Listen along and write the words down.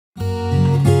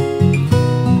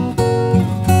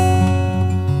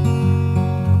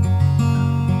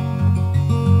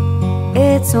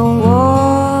It's a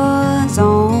war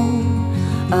zone.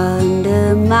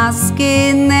 Under my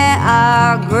skin there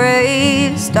are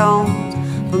gravestones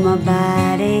for my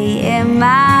body and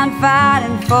mind,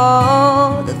 fighting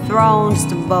for the throne, just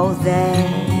to both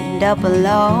end up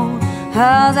alone.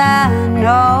 'Cause I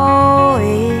know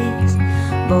is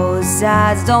both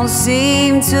sides don't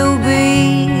seem to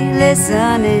be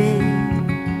listening,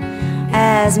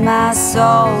 as my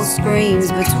soul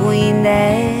screams between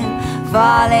them,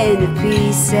 falling to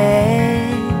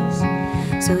pieces.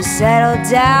 So settle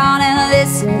down and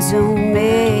listen to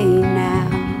me now.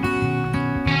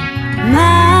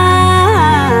 Mine,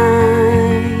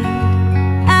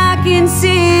 I can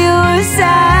see your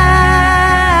side.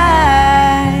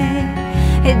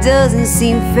 It doesn't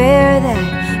seem fair that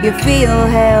you feel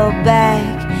held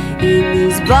back in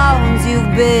these bones.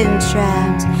 You've been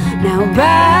trapped. Now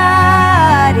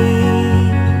body,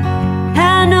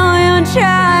 I know you're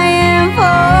trying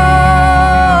for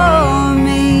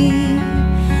me.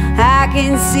 I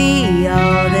can see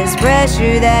all this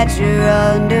pressure that you're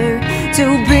under to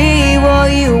be what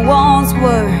you once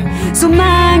were. So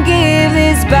mind, give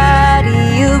this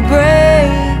body a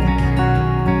break,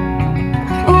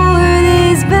 or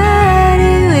this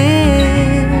body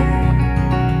will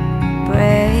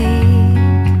break.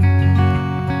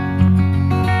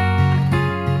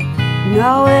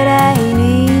 No, it ain't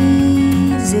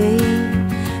easy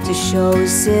to show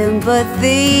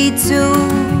sympathy to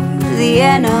the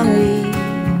enemy,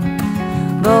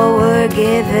 but we're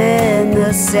given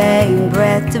the same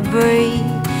breath to breathe,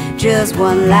 just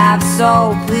one life, so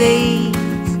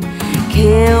please,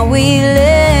 can we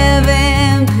live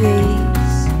in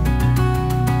peace?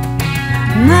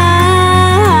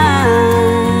 Mine,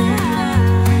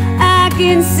 I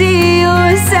can see your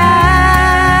side.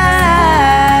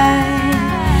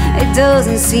 It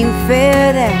doesn't seem fair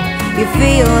that you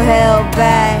feel held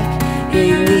back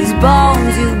in these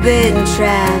bones. You've been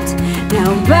trapped.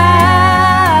 Now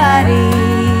body,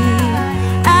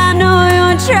 I know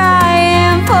you're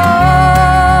trying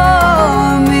for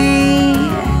me.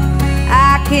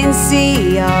 I can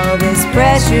see all this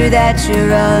pressure that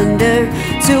you're under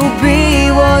to be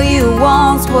what you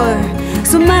once were.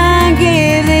 So mind,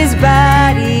 give this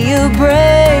body a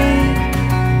break,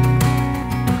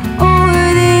 or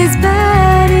this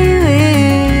body will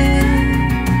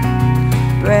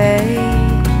break.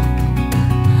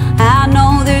 I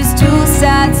know there's two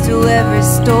sides to every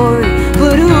story,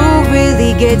 but who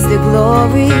really gets the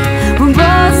glory when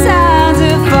both sides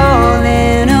are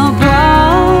falling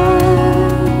apart?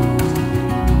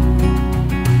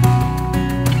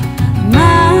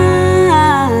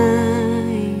 Mind,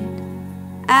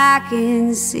 I can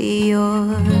see your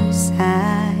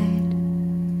side.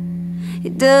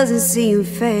 It doesn't seem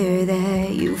fair that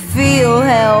you feel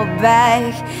held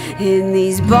back in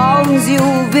these bones.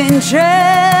 You've been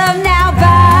trapped. Now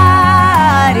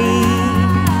body,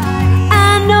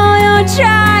 I know you're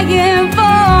trying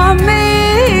for me.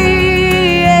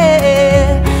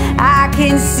 Yeah. I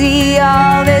can see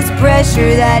all this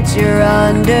pressure that you're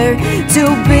under to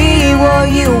be what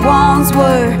you once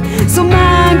were. So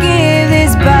mind, give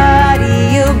this body